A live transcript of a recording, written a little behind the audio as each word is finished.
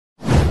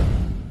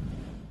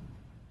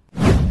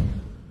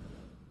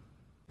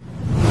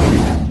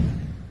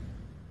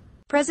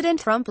President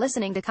Trump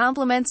listening to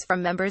compliments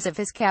from members of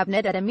his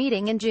cabinet at a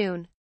meeting in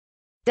June.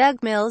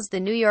 Doug Mills, The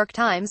New York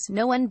Times.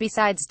 No one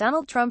besides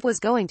Donald Trump was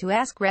going to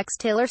ask Rex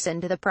Tillerson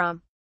to the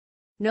prom.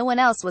 No one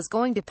else was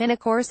going to pin a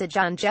corsage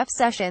on Jeff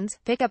Sessions,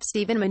 pick up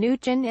Stephen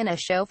Mnuchin in a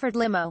chauffeured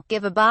limo,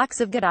 give a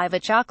box of Godiva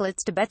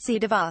chocolates to Betsy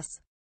DeVos.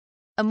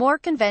 A more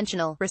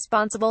conventional,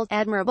 responsible,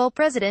 admirable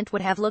president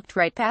would have looked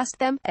right past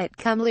them, at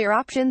comelier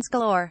options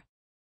galore.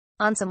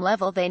 On some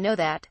level they know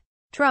that.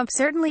 Trump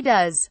certainly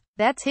does.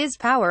 That's his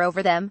power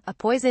over them, a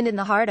poison in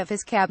the heart of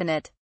his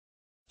cabinet.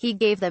 He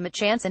gave them a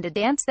chance and a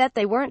dance that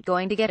they weren't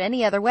going to get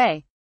any other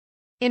way.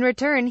 In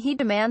return he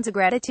demands a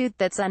gratitude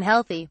that's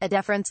unhealthy, a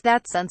deference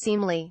that's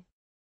unseemly.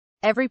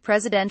 Every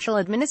presidential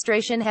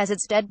administration has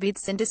its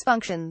deadbeats and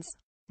dysfunctions.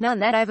 None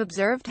that I've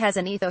observed has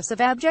an ethos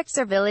of abject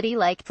servility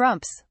like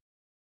Trump's.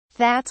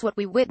 That's what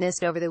we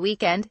witnessed over the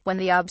weekend, when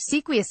the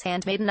obsequious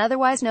handmaiden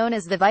otherwise known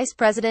as the vice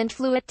president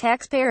flew at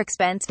taxpayer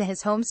expense to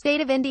his home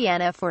state of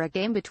Indiana for a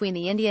game between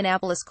the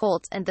Indianapolis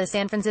Colts and the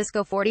San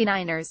Francisco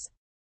 49ers.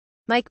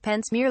 Mike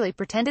Pence merely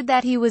pretended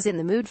that he was in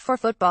the mood for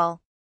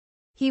football.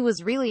 He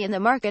was really in the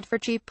market for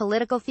cheap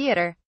political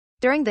theater.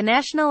 During the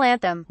national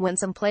anthem, when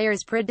some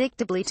players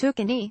predictably took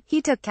a knee,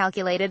 he took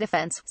calculated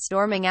offense,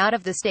 storming out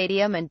of the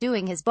stadium and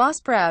doing his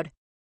boss proud.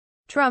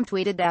 Trump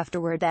tweeted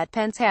afterward that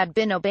Pence had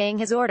been obeying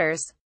his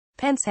orders.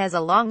 Pence has a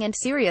long and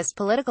serious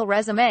political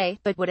resume,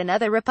 but would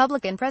another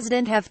Republican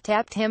president have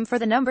tapped him for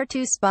the number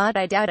 2 spot?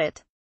 I doubt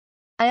it.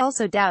 I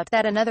also doubt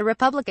that another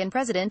Republican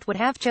president would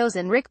have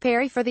chosen Rick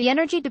Perry for the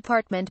Energy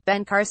Department,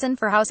 Ben Carson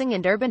for Housing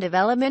and Urban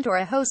Development, or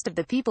a host of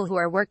the people who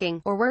are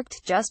working, or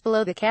worked, just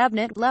below the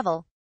cabinet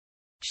level.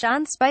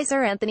 Sean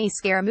Spicer, Anthony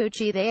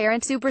Scaramucci, they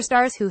aren't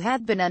superstars who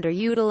had been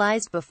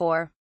underutilized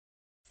before.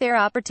 They're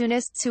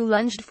opportunists who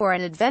lunged for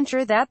an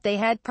adventure that they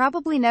had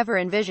probably never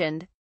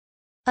envisioned.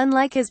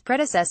 Unlike his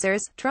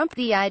predecessors, Trump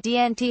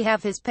didn't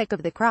have his pick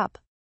of the crop.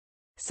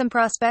 Some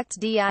prospects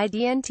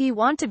didn't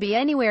want to be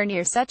anywhere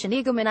near such an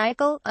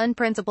egomaniacal,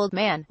 unprincipled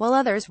man, while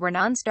others were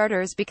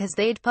non-starters because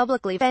they'd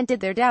publicly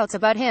vented their doubts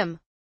about him.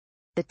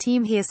 The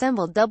team he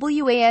assembled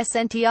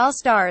wasn't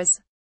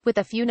all-stars. With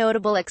a few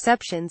notable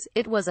exceptions,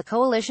 it was a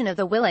coalition of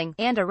the willing,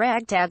 and a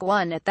ragtag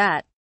one at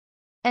that.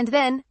 And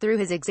then, through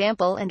his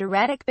example and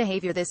erratic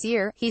behavior this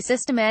year, he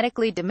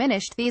systematically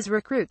diminished these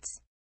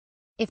recruits.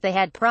 If they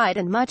had pride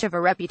and much of a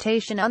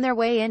reputation on their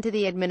way into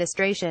the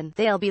administration,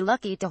 they'll be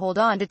lucky to hold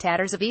on to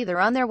tatters of either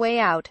on their way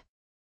out.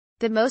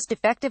 The most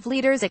effective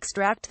leaders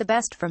extract the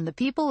best from the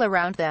people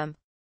around them.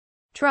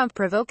 Trump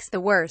provokes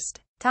the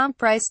worst. Tom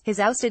Price, his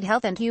ousted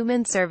Health and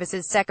Human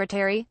Services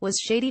Secretary, was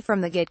shady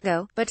from the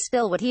get-go, but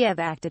still would he have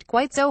acted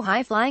quite so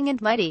high-flying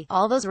and mighty?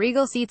 All those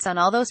regal seats on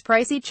all those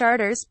pricey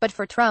charters, but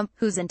for Trump,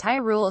 whose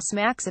entire rule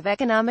smacks of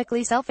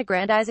economically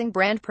self-aggrandizing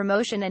brand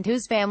promotion and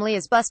whose family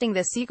is busting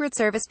the Secret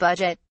Service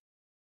budget.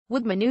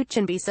 Would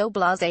Mnuchin be so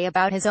blasé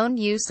about his own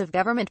use of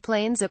government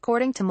planes?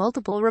 According to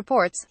multiple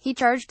reports, he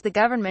charged the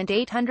government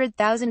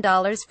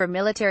 $800,000 for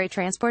military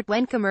transport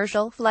when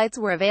commercial flights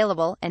were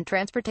available, and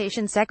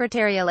Transportation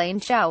Secretary Elaine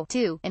Chao,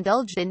 too,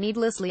 indulged in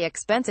needlessly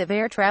expensive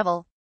air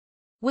travel.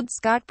 Would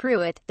Scott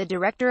Pruitt, the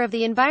director of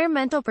the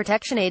Environmental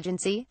Protection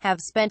Agency,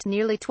 have spent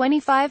nearly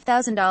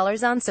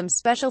 $25,000 on some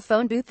special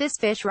phone booth? This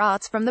fish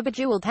rots from the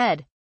bejeweled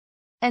head.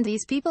 And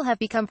these people have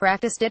become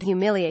practiced at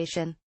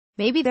humiliation.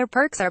 Maybe their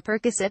perks are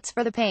Percocets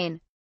for the pain.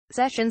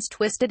 Sessions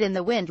twisted in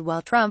the wind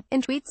while Trump,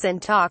 in tweets and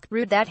talk,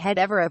 rude that had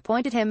ever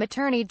appointed him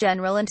Attorney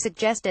General and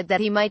suggested that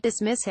he might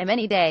dismiss him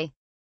any day.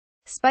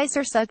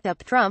 Spicer sucked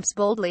up Trump's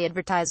boldly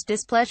advertised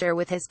displeasure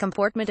with his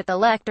comportment at the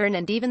lectern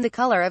and even the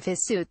color of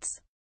his suits.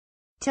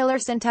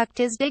 Tillerson tucked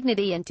his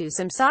dignity into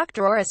some sock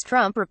drawer as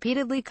Trump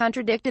repeatedly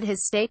contradicted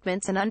his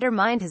statements and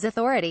undermined his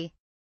authority.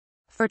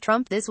 For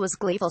Trump this was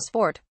gleeful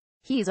sport.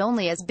 He's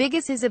only as big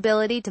as his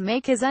ability to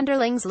make his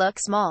underlings look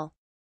small.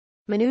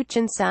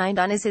 Mnuchin signed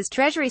on as his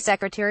Treasury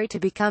Secretary to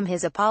become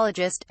his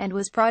apologist, and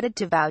was prodded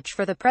to vouch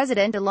for the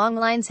president along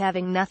lines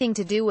having nothing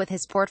to do with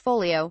his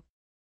portfolio.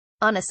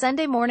 On a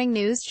Sunday morning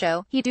news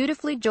show, he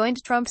dutifully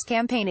joined Trump's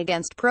campaign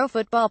against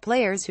pro-football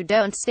players who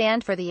don't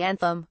stand for the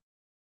anthem.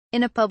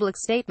 In a public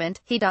statement,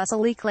 he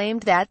docilely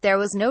claimed that there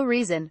was no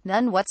reason,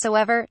 none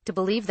whatsoever, to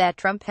believe that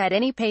Trump had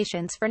any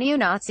patience for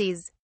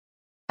neo-Nazis.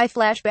 I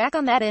flash back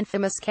on that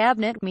infamous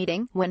cabinet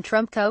meeting, when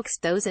Trump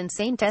coaxed those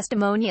insane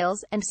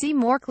testimonials, and see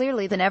more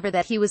clearly than ever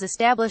that he was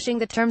establishing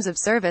the terms of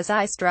service.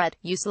 I strut,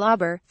 you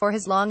slobber, for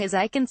as long as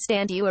I can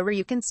stand you, or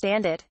you can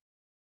stand it.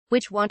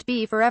 Which won't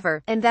be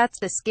forever, and that's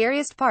the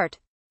scariest part.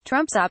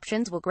 Trump's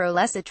options will grow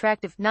less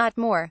attractive, not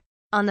more.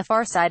 On the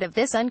far side of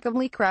this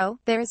uncomely crow,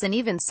 there's an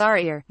even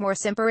sorrier, more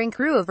simpering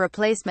crew of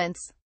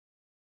replacements.